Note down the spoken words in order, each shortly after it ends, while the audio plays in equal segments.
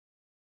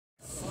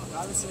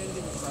haven't seen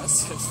anything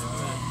impressive.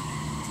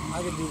 I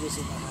could do this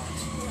with my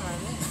hatch.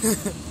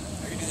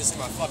 I could do this in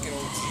my fucking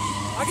old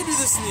Jeep. I could do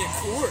this in the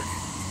Accord.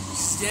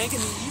 Just yanking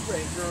the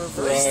e-brake or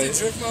reverse to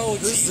drift my old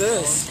Jeep. Who's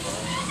this?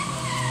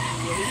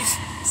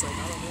 It's like,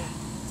 I don't know.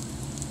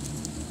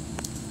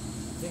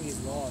 I think he's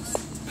lost.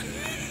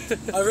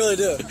 I really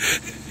do.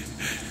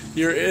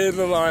 You're in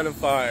the line of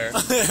fire.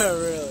 Yeah,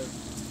 really.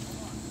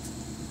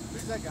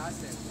 Where's that guy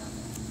standing down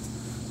there?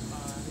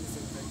 He's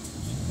in the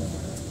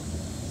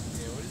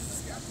Yeah, what is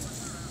this guy?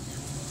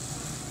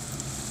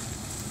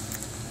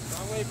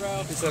 wrong way,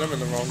 bro. He said I'm in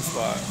the wrong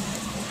spot.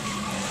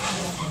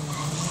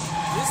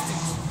 This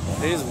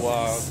dude. He's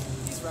wild.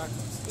 He's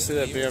reckless. See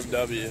that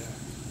BMW? I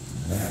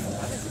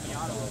think the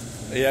Miata will.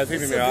 Yeah, I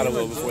think the Miata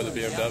will before the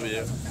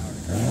BMW.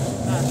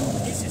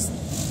 He's just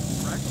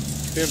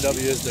reckless.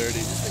 BMW is dirty.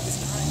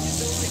 He's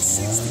doing like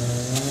 60.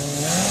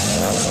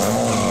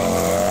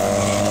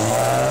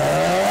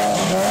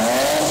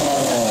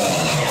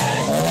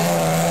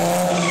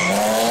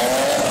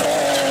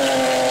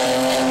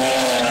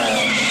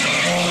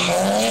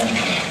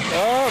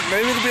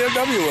 Maybe the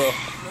BMW will.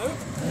 Nope.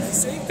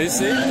 He's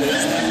saved it.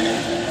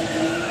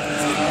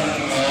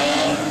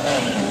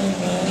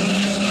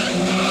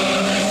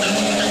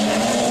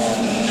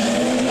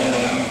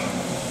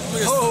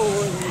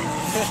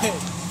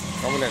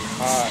 Coming in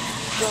hot.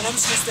 Bro, I'm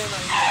just gonna stand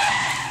right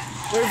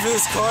here. Wait for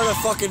this car to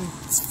fucking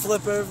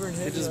flip over and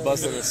hit He just me.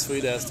 busted a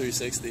sweet ass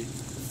 360.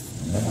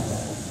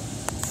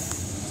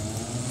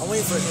 I'm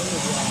waiting for him to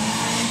drive.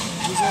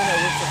 He's the one that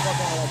whipped the fuck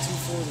out of that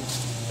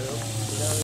 240.